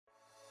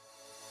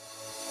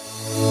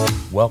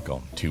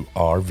Welcome to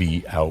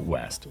RV Out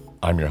West.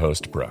 I'm your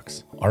host,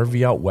 Brooks.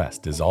 RV Out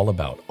West is all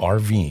about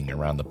RVing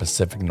around the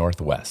Pacific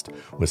Northwest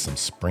with some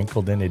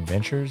sprinkled in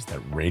adventures that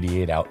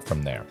radiate out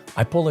from there.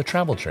 I pull a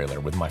travel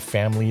trailer with my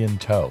family in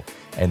tow,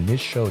 and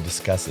this show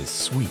discusses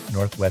sweet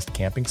Northwest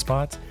camping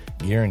spots,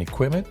 gear and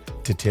equipment,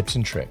 to tips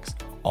and tricks,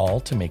 all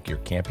to make your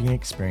camping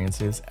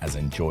experiences as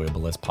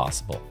enjoyable as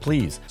possible.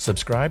 Please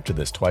subscribe to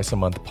this twice a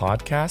month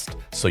podcast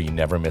so you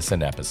never miss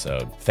an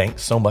episode.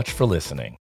 Thanks so much for listening.